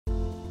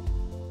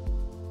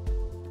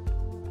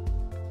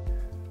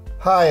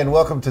Hi, and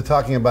welcome to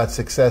Talking About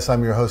Success.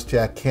 I'm your host,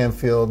 Jacka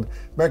Canfield,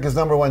 America's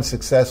 #1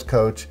 success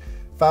coach,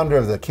 founder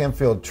of the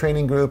Canfield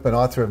Training Group, and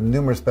author of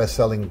numerous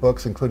best-selling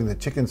books, including the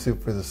Chicken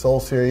Soup for the Soul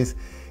series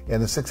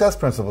and the Success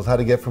Principles, How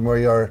to Get From Where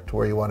You Are to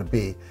Where You Want to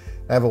Be.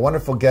 I have a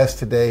wonderful guest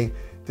today,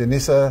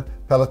 Denisa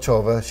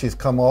Palečková. She's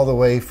come all the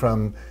way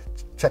from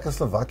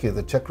Czechoslovakia,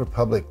 the Czech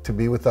Republic, to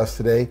be with us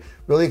today.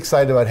 Really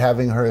excited about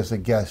having her as a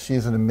guest. She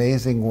is an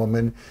amazing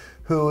woman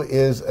who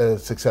is a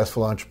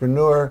successful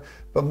entrepreneur,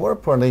 but more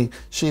importantly,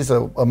 she's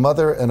a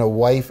mother and a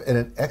wife and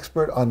an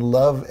expert on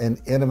love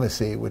and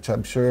intimacy, which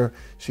I'm sure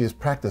she has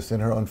practiced in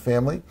her own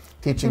family,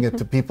 teaching it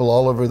to people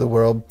all over the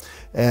world.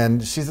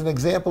 And she's an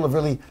example of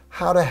really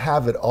how to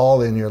have it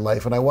all in your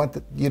life. And I want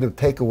you to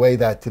take away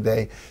that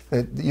today,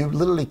 that you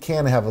literally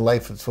can have a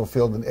life that's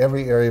fulfilled in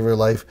every area of your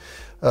life.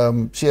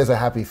 She has a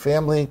happy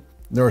family,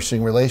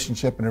 nourishing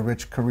relationship, and a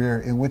rich career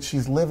in which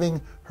she's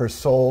living her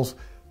soul's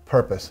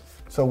purpose.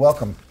 So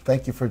welcome.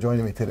 Thank you for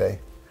joining me today.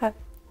 Hi.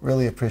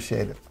 Really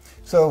appreciate it.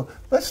 So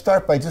let's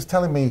start by just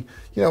telling me,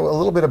 a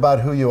little bit about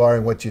who you are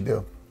and what you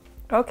do.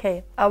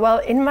 Okay. Well,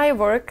 in my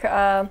work,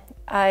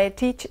 I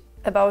teach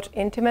about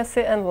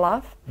intimacy and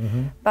love.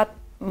 But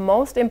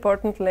most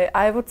importantly,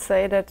 I would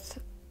say that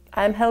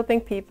I'm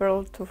helping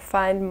people to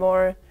find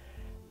more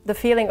the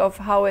feeling of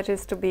how it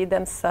is to be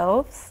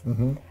themselves,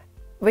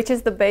 which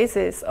is the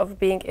basis of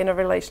being in a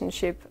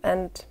relationship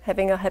and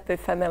having a happy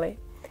family.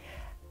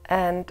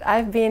 And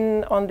I've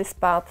been on this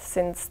path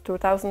since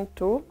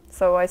 2002,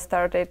 so I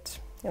started,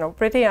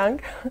 pretty young.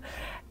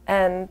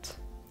 And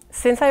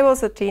since I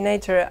was a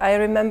teenager, I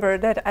remember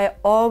that I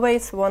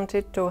always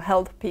wanted to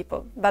help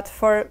people. But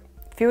for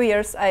a few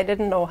years, I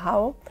didn't know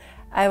how.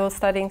 I was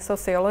studying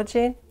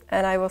sociology,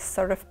 and I was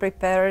sort of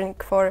preparing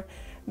for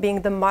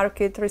being the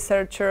market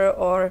researcher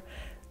or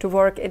to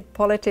work in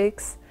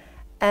politics.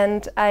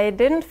 And I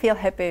didn't feel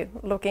happy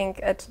looking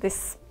at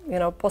this,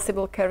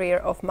 possible career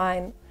of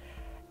mine.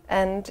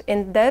 And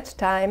in that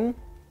time,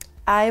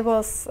 I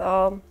was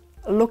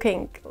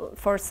looking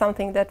for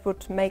something that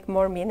would make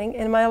more meaning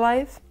in my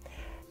life.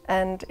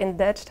 And in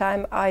that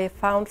time, I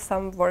found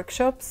some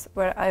workshops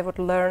where I would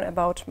learn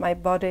about my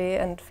body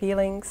and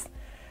feelings.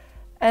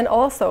 And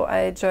also,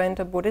 I joined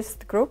a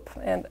Buddhist group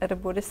and at a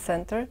Buddhist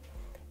center,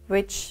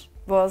 which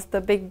was the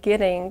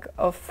beginning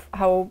of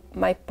how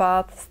my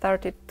path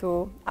started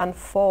to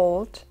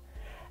unfold.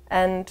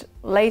 And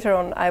later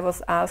on, I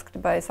was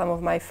asked by some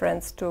of my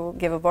friends to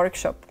give a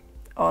workshop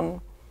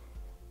on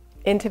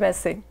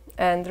intimacy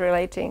and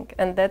relating,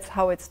 and that's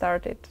how it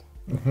started.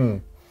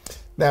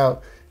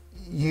 Now,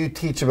 you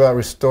teach about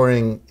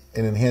restoring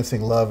and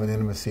enhancing love and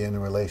intimacy in the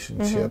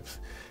relationships,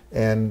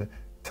 and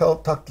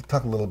talk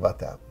a little about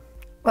that.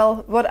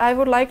 Well, what I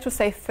would like to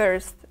say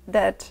first,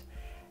 that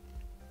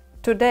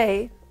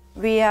today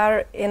we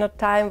are in a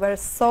time where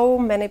so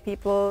many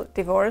people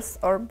divorce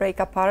or break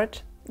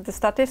apart. The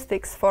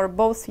statistics for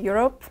both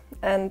Europe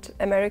and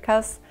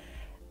Americas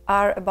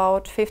are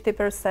about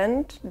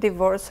 50%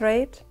 divorce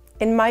rate.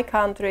 In my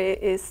country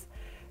is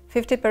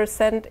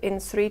 50% in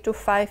 3 to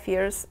 5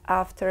 years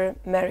after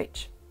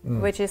marriage,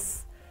 which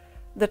is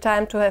the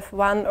time to have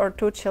 1 or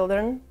 2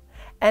 children.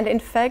 And in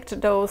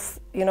fact, those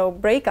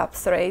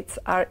breakups rates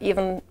are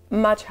even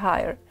much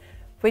higher,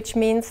 which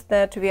means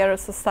that we are a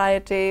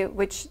society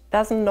which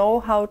doesn't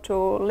know how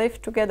to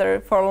live together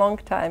for a long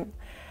time.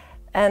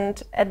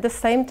 And at the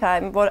same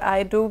time, what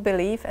I do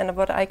believe and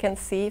what I can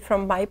see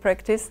from my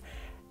practice,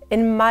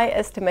 in my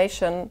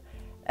estimation,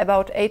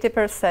 about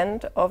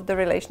 80% of the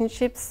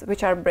relationships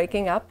which are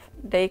breaking up,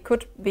 they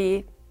could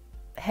be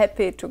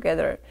happy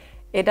together.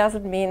 It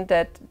doesn't mean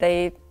that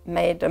they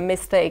made a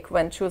mistake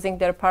when choosing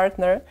their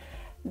partner.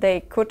 They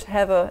could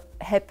have a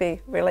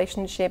happy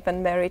relationship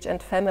and marriage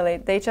and family.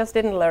 They just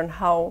didn't learn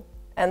how.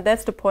 And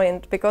that's the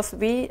point, because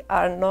we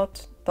are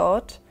not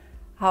taught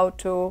how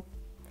to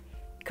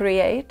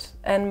create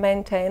and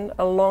maintain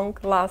a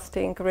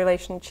long-lasting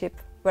relationship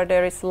where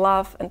there is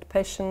love and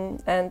passion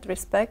and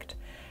respect.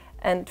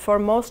 And for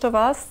most of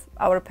us,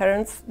 our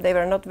parents, they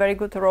were not very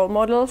good role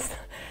models.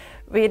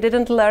 We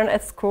didn't learn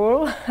at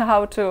school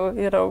how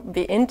to,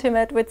 be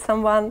intimate with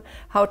someone,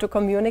 how to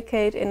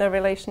communicate in a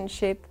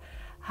relationship,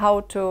 how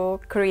to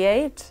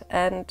create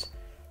and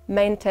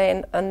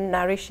maintain a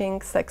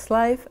nourishing sex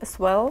life as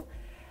well.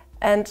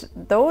 And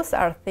those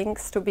are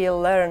things to be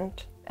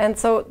learned. And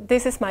so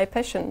this is my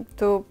passion,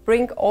 to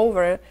bring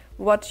over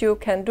what you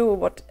can do,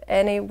 what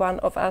any one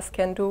of us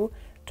can do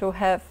to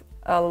have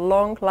a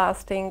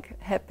long-lasting,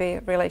 happy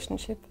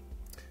relationship.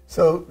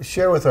 So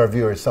share with our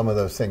viewers some of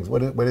those things.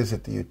 What is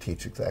it that you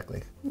teach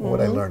exactly? What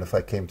would I learn if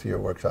I came to your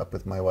workshop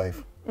with my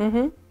wife?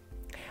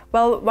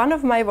 Well, one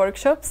of my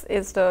workshops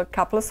is the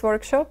couples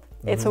workshop.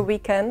 It's a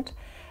weekend.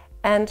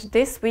 And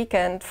this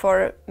weekend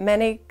for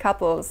many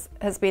couples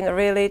has been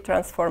really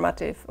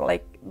transformative.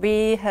 Like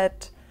we had,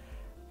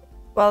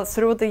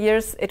 through the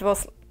years, it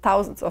was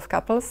thousands of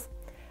couples.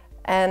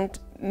 And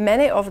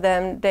many of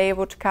them, they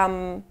would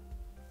come,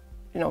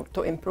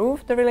 to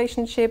improve the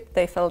relationship.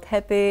 They felt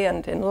happy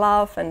and in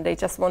love, and they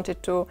just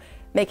wanted to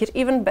make it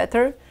even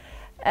better.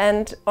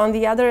 And on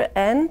the other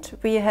end,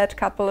 we had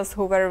couples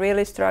who were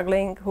really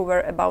struggling, who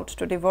were about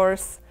to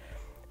divorce.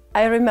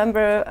 I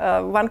remember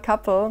one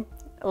couple,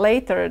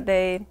 later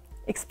they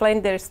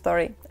explained their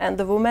story. And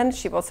the woman,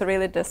 she was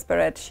really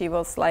desperate. She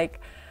was like,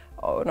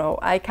 oh no,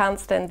 I can't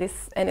stand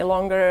this any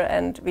longer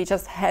and we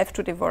just have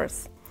to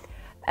divorce.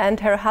 And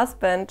her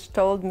husband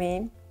told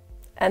me,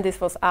 and this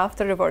was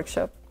after the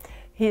workshop,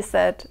 he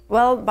said,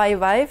 well, my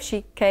wife,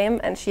 she came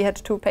and she had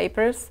 2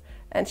 papers.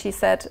 And she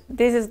said,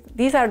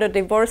 these are the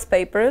divorce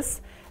papers,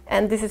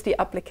 and this is the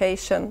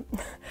application.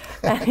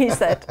 And he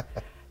said,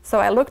 so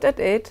I looked at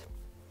it,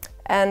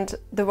 and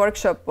the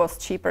workshop was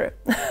cheaper.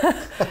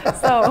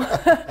 So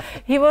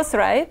he was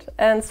right,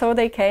 and so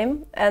they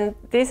came. And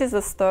this is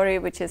a story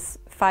which is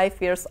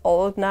 5 years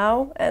old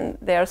now, and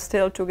they are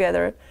still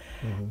together.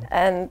 Mm-hmm.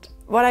 And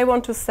what I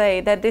want to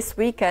say, that this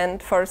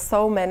weekend for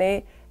so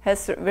many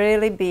has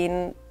really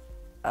been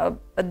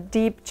a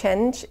deep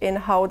change in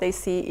how they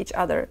see each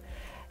other.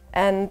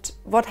 And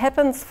what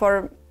happens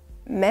for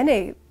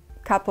many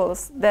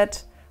couples,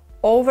 that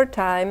over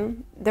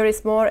time there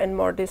is more and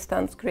more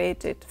distance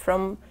created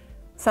from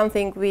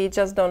something we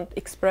just don't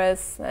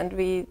express and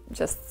we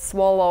just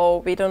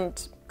swallow. We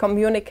don't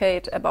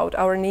communicate about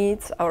our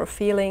needs, our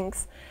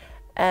feelings,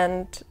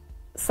 and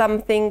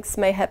some things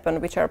may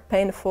happen which are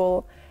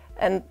painful.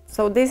 And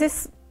so this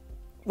is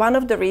one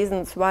of the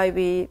reasons why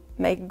we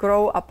may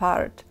grow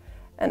apart.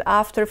 And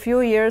after a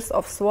few years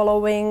of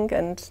swallowing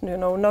and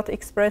not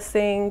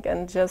expressing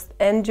and just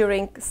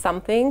enduring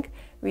something,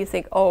 we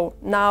think, oh,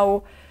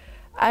 now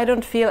I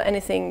don't feel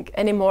anything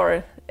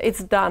anymore,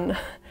 it's done.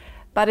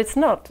 But it's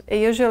not.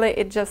 Usually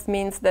it just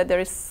means that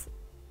there is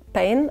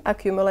pain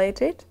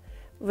accumulated,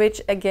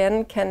 which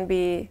again can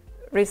be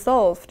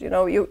resolved.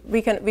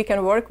 We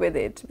can work with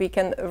it. We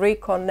can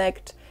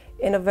reconnect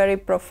in a very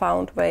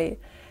profound way.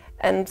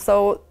 And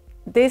so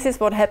this is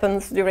what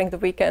happens during the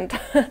weekend,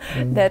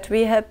 that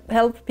we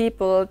help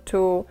people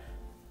to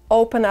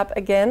open up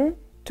again,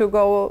 to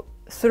go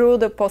through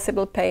the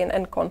possible pain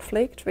and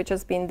conflict, which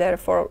has been there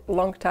for a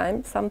long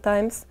time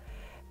sometimes,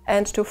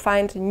 and to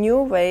find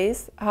new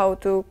ways how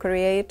to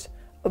create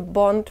a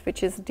bond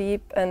which is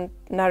deep and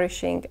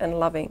nourishing and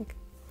loving.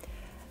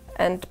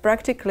 And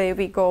practically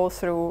we go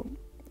through,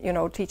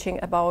 teaching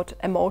about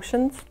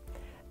emotions,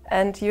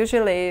 and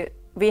usually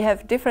we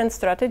have different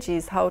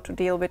strategies how to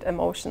deal with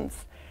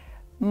emotions.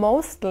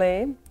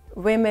 Mostly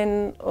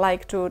women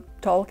like to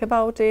talk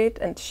about it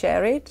and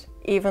share it,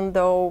 even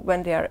though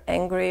when they are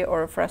angry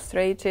or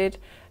frustrated,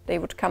 they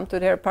would come to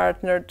their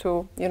partner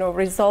to,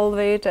 resolve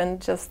it and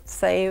just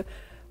say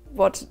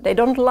what they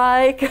don't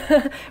like,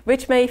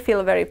 which may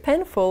feel very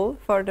painful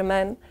for the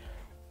men.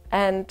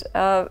 And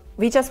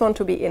we just want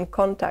to be in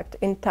contact,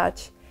 in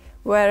touch.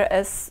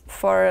 Whereas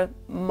for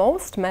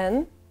most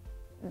men,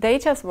 they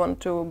just want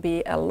to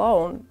be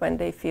alone when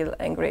they feel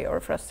angry or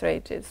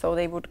frustrated. So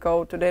they would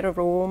go to their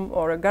room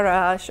or a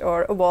garage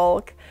or a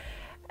walk.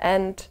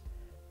 And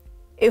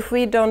if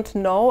we don't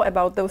know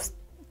about those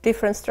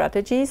different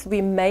strategies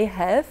we may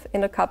have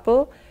in a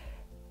couple,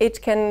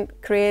 it can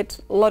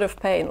create a lot of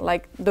pain.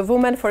 Like the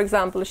woman, for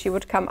example, she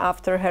would come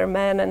after her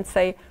man and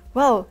say,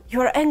 well,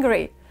 you're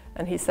angry.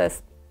 And he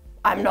says,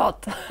 I'm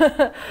not.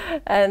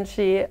 And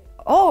she,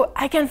 oh,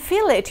 I can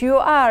feel it, you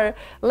are.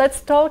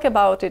 Let's talk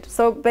about it.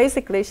 So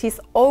basically she's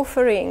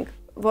offering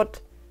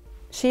what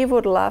she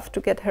would love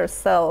to get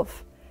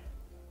herself.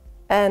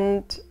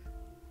 And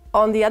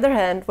on the other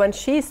hand, when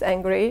she's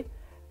angry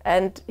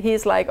and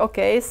he's like,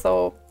 okay,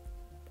 so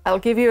I'll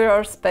give you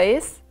your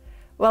space.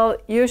 Well,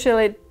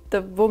 usually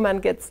the woman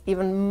gets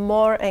even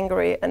more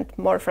angry and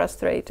more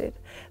frustrated.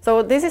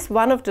 So this is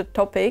one of the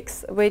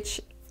topics which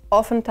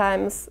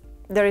oftentimes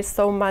there is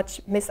so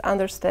much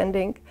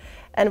misunderstanding.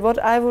 And what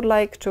I would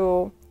like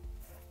to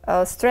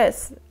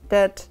stress,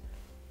 that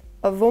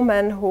a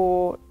woman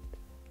who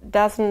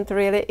doesn't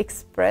really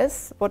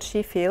express what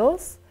she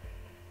feels,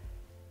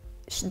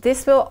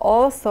 this will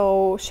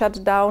also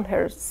shut down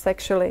her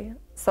sexually.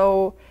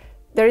 So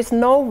there is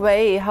no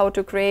way how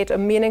to create a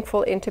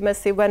meaningful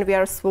intimacy when we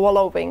are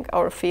swallowing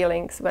our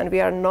feelings, when we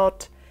are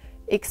not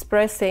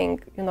expressing,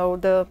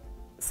 the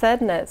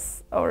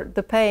sadness or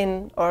the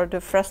pain or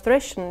the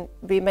frustration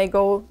we may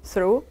go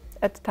through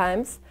at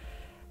times.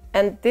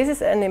 And this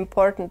is an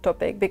important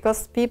topic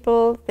because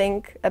people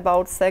think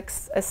about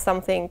sex as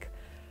something,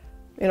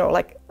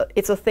 like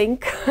it's a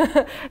thing.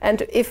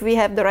 And if we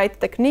have the right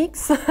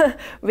techniques,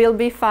 we'll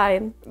be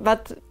fine.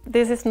 But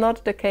this is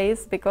not the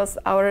case because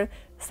our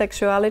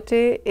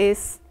sexuality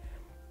is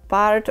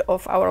part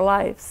of our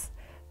lives.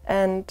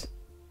 And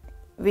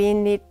we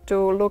need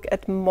to look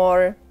at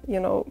more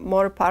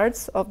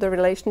parts of the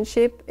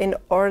relationship in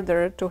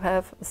order to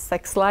have a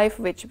sex life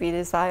which we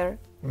desire.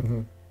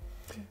 Mm-hmm.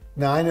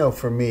 Now, I know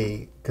for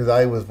me, because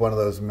I was one of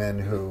those men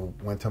who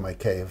went to my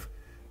cave,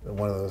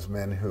 one of those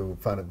men who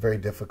found it very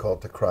difficult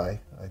to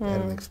cry. I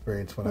had an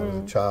experience when I was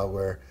a child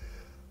where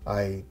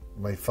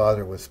my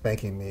father was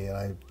spanking me and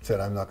I said,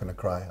 I'm not going to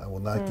cry. I will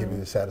not give you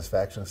the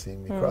satisfaction of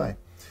seeing me cry.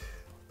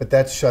 But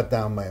that shut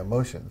down my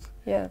emotions.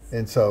 Yes.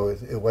 And so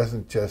it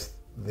wasn't just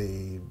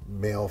the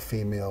male,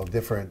 female,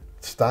 different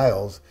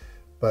styles,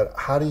 but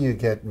how do you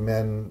get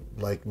men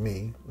like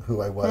me,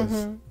 who I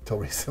was until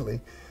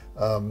recently,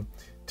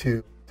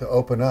 to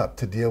open up,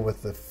 to deal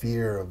with the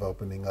fear of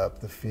opening up,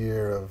 the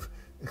fear of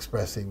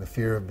expressing, the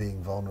fear of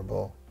being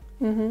vulnerable?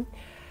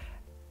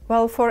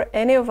 Well, for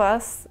any of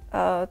us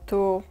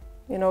to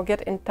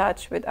get in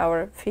touch with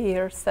our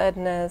fear,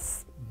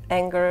 sadness,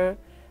 anger,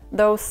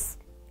 those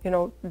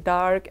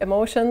dark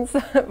emotions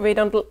we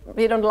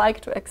don't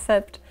like to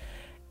accept,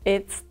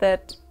 it's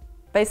that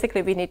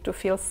basically we need to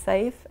feel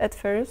safe at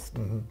first.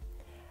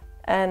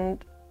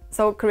 And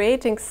so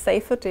creating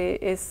safety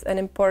is an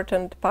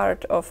important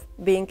part of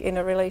being in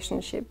a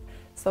relationship,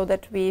 so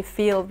that we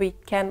feel we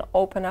can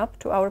open up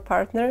to our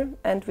partner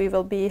and we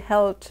will be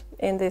held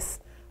in this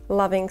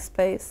loving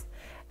space.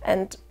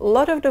 And a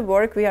lot of the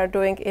work we are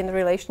doing in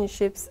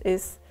relationships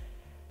is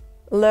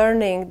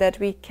learning that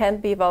we can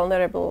be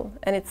vulnerable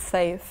and it's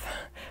safe.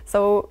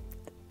 So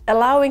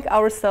allowing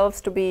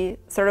ourselves to be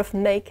sort of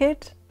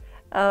naked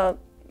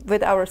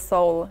with our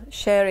soul,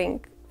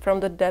 sharing from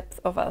the depth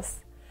of us.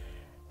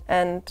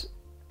 And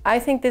I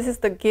think this is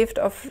the gift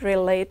of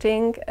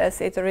relating,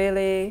 as it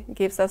really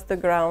gives us the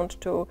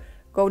ground to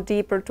go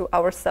deeper to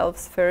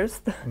ourselves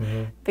first.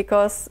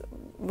 Because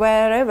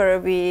wherever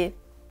we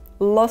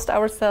lost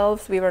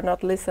ourselves, we were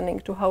not listening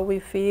to how we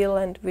feel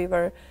and we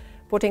were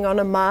putting on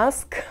a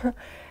mask.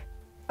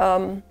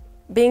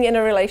 Being in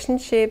a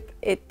relationship,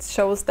 it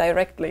shows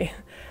directly.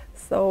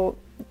 So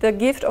the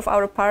gift of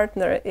our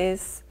partner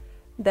is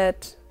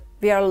that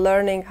we are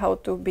learning how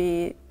to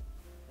be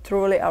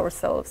truly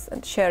ourselves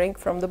and sharing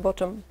from the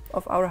bottom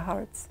of our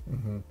hearts.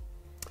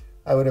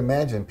 I would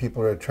imagine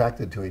people are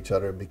attracted to each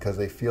other because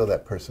they feel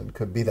that person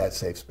could be that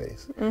safe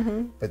space.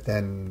 But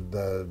then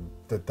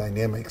the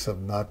dynamics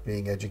of not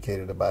being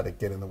educated about it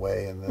get in the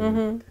way, and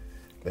then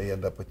they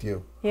end up with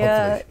you.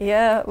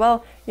 Yeah.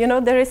 Well,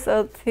 there is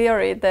a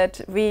theory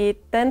that we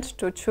tend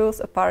to choose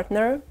a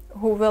partner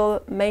who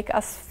will make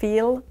us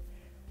feel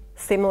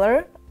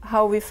similar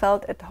how we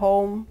felt at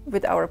home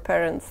with our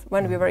parents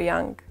when we were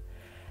young.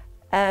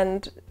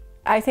 And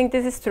I think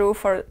this is true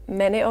for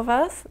many of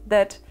us,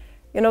 that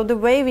the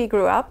way we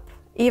grew up,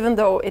 even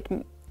though it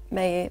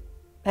may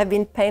have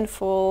been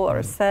painful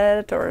or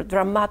sad or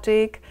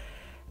dramatic,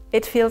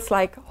 it feels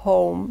like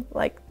home.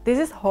 Like, this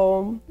is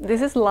home,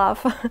 this is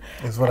love.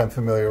 This is what I'm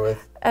familiar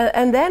with.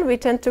 And then we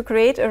tend to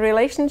create a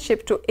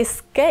relationship to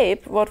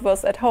escape what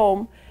was at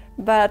home.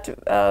 But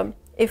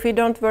if we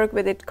don't work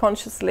with it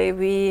consciously,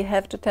 we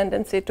have the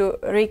tendency to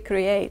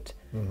recreate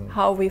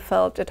how we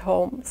felt at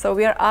home. So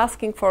we are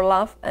asking for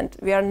love and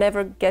we are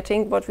never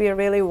getting what we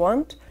really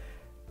want.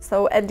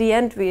 So at the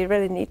end, we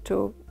really need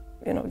to,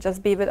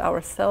 just be with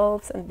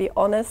ourselves and be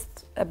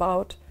honest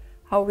about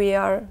how we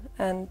are,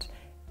 and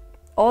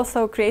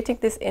also creating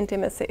this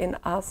intimacy in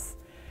us.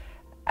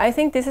 I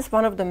think this is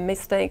one of the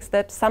mistakes,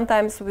 that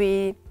sometimes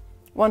we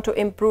want to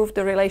improve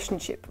the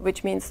relationship,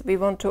 which means we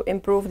want to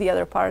improve the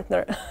other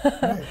partner.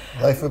 Right.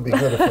 Life would be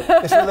good if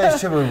this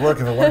relationship would work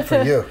if it weren't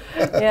for you.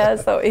 Yeah,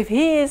 so if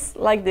he is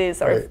like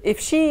this, or if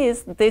she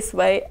is this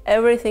way,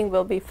 everything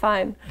will be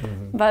fine.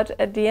 But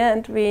at the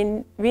end,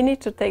 we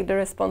need to take the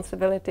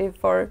responsibility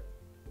for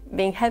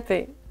being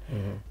happy.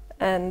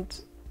 And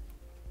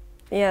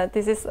yeah,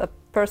 this is a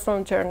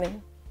personal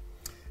journey.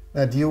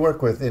 Now, do you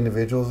work with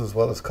individuals as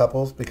well as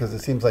couples? Because it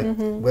seems like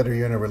whether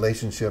you're in a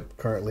relationship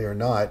currently or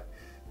not,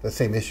 the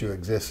same issue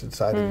exists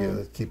inside of you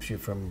that keeps you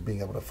from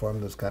being able to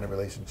form those kind of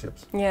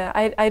relationships. Yeah,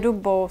 I do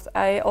both.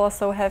 I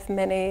also have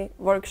many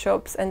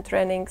workshops and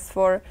trainings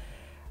for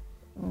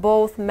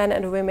both men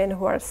and women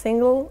who are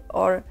single,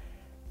 or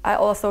I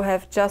also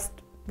have just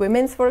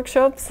women's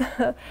workshops.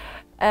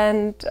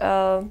 And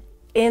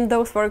in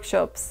those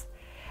workshops,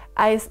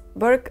 I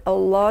work a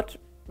lot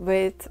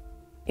with,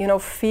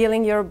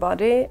 feeling your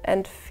body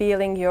and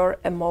feeling your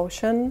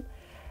emotion.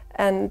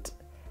 And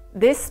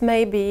this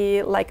may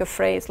be like a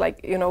phrase, like,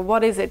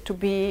 what is it to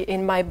be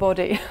in my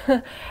body?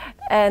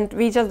 And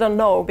we just don't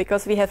know,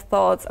 because we have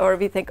thoughts, or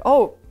we think,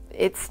 oh,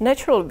 it's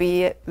natural,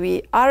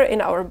 we are in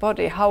our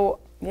body. How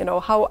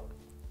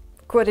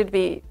could it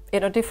be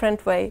in a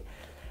different way?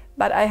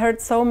 But I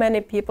heard so many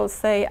people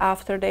say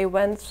after they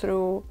went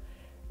through,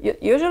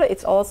 usually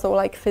it's also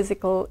like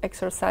physical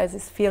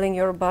exercises, feeling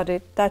your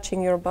body,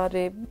 touching your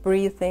body,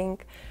 breathing.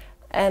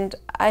 And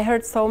I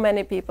heard so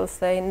many people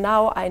say,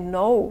 now I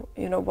know,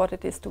 what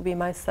it is to be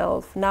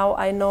myself. Now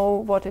I know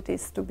what it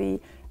is to be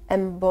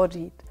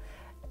embodied.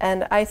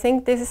 And I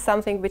think this is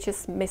something which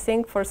is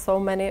missing for so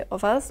many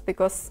of us,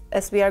 because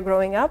as we are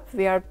growing up,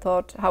 we are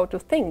taught how to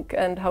think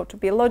and how to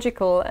be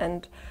logical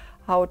and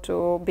how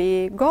to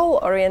be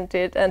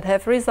goal-oriented and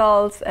have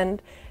results.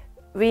 And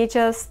we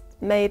just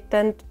may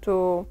tend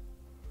to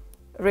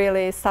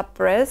really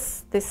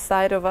suppress this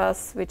side of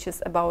us, which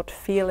is about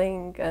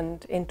feeling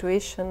and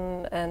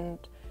intuition and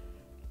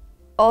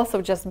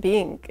also just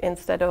being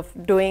instead of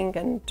doing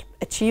and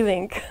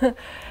achieving.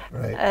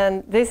 Right.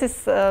 And this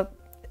is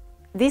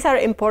these are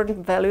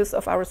important values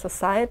of our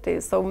society.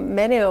 So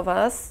many of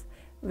us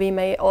we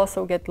may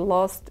also get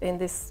lost in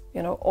this,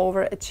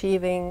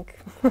 overachieving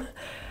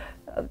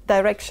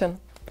direction.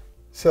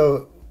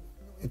 So,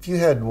 if you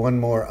had one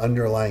more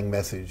underlying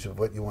message of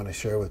what you want to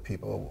share with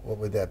people, what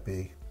would that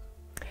be?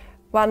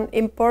 One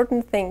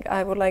important thing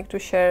I would like to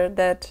share,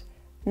 that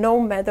no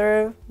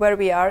matter where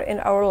we are in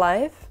our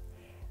life,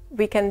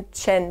 we can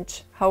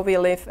change how we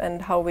live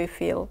and how we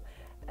feel.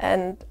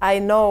 And I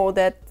know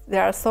that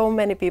there are so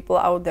many people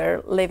out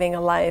there living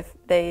a life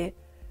they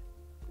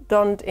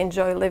don't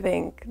enjoy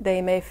living.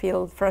 They may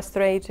feel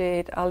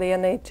frustrated,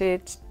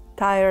 alienated,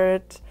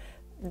 tired,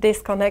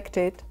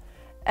 disconnected.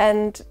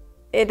 And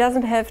it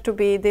doesn't have to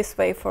be this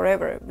way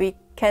forever. We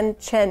can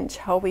change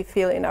how we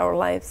feel in our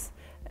lives,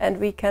 and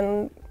we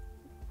can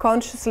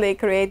consciously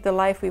create the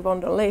life we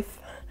want to live.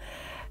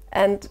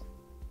 And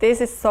this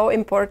is so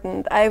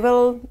important. I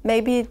will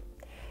maybe,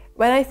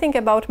 when I think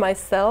about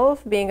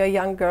myself being a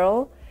young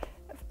girl,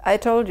 I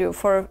told you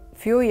for a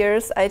few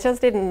years I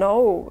just didn't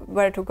know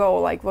where to go,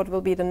 like what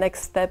will be the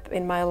next step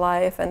in my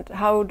life and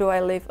how do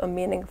I live a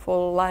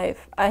meaningful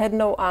life. I had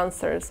no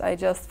answers. I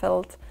just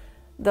felt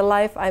the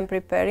life I'm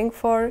preparing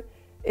for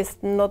is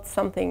not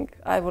something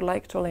I would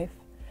like to live.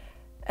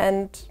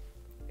 And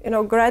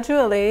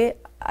gradually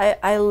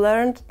I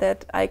learned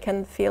that I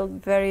can feel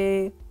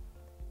very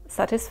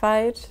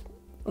satisfied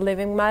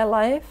living my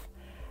life,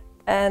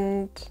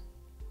 and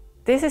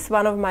this is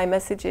one of my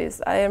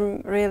messages. I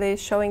am really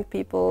showing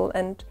people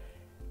and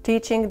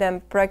teaching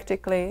them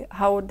practically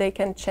how they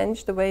can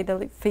change the way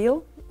they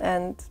feel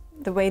and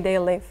the way they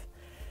live.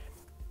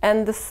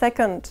 And the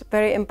second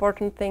very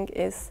important thing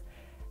is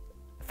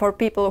for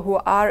people who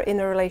are in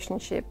a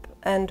relationship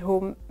and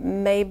who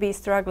may be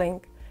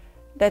struggling,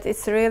 that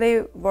it's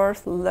really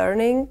worth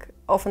learning,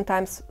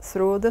 oftentimes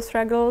through the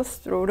struggles,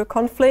 through the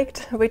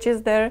conflict which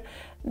is there,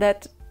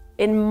 that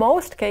in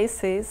most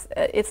cases,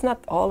 it's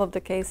not all of the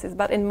cases,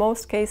 but in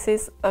most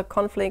cases a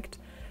conflict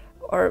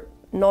or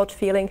not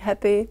feeling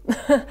happy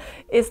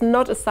is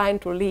not a sign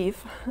to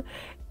leave.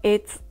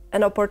 It's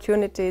an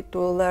opportunity to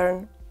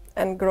learn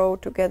and grow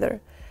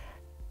together.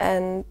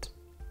 And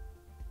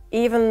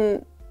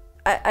even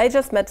I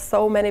just met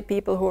so many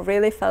people who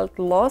really felt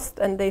lost,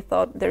 and they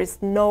thought there is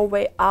no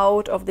way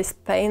out of this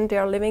pain they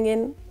are living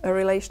in a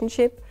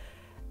relationship,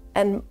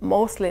 and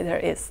mostly there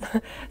is.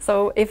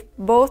 So if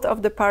both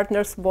of the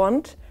partners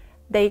want,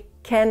 they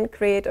can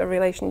create a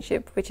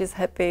relationship which is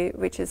happy,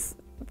 which is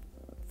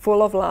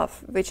full of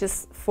love, which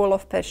is full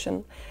of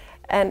passion.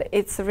 And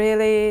it's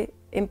really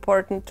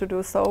important to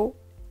do so,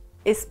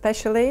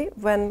 especially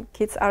when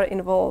kids are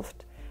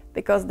involved,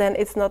 because then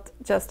it's not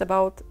just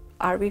about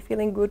are we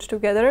feeling good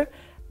together,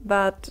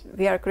 but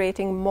we are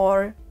creating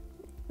more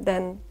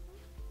than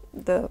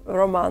the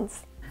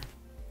romance.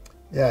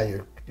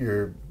 Yeah,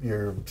 you're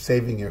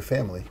saving your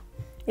family,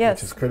 yes,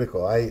 which is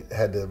critical. I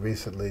had to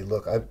recently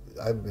look. I'm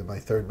in my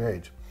third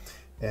marriage,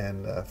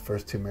 and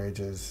first two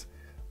marriages,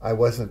 I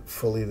wasn't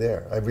fully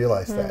there. I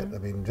realized that. I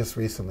mean, just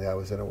recently I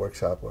was in a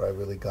workshop where I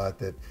really got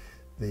that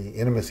the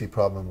intimacy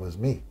problem was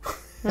me,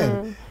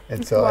 and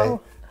so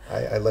wow.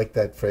 I like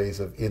that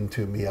phrase of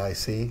into me I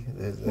see.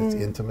 It's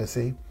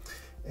intimacy.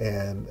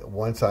 And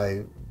once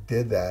I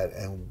did that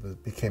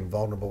and became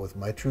vulnerable with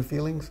my true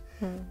feelings,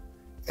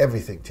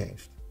 everything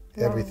changed.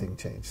 Everything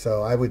changed.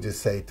 So I would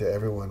just say to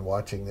everyone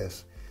watching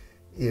this,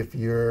 if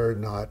you're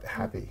not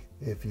happy,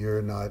 if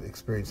you're not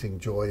experiencing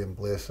joy and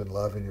bliss and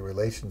love in your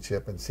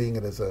relationship and seeing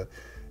it as a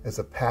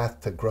path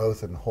to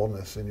growth and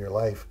wholeness in your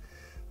life,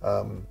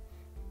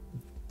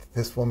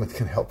 this woman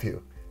can help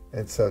you.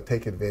 And so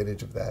take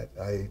advantage of that.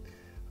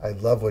 I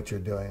love what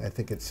you're doing. I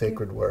think it's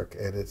sacred work,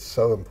 and it's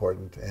so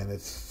important, and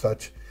it's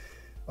such,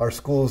 our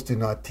schools do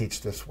not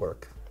teach this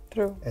work.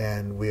 True.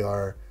 And we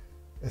are,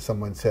 as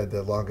someone said,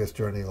 the longest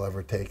journey you'll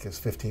ever take is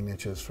 15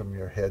 inches from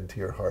your head to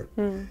your heart.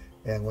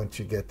 And once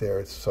you get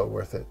there, it's so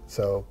worth it.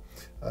 So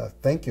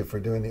thank you for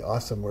doing the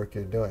awesome work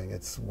you're doing.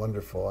 It's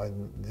wonderful.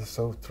 I'm just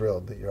so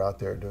thrilled that you're out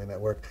there doing that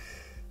work.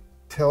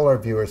 Tell our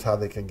viewers how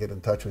they can get in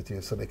touch with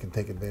you so they can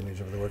take advantage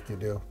of the work you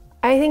do.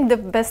 I think the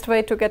best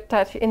way to get in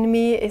touch in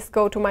me is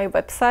go to my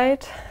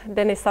website,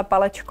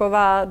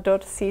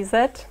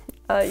 denisapalečková.cz.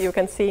 You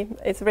can see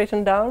it's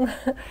written down.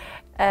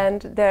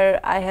 And there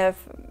I have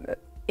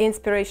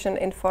inspiration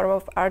in form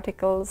of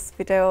articles,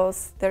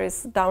 videos. There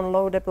is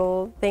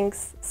downloadable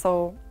things.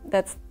 So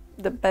that's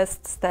the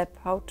best step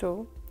how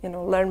to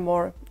learn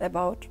more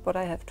about what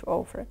I have to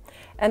offer.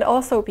 And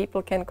also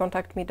people can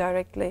contact me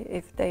directly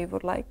if they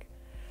would like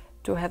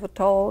to have a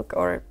talk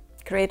or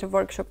create a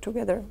workshop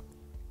together.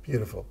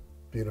 Beautiful.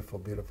 Beautiful,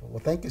 beautiful. Well,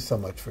 thank you so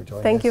much for joining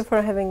us. Thank you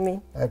for having me.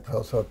 I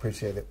also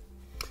appreciate it.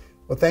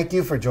 Well, thank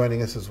you for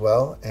joining us as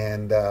well.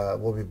 And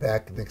we'll be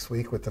back next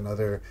week with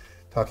another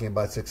Talking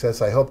About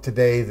Success. I hope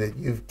today that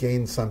you've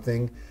gained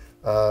something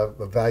of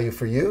value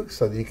for you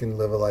so that you can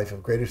live a life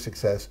of greater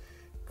success,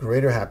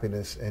 greater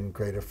happiness, and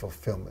greater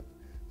fulfillment.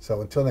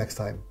 So until next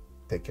time,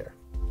 take care.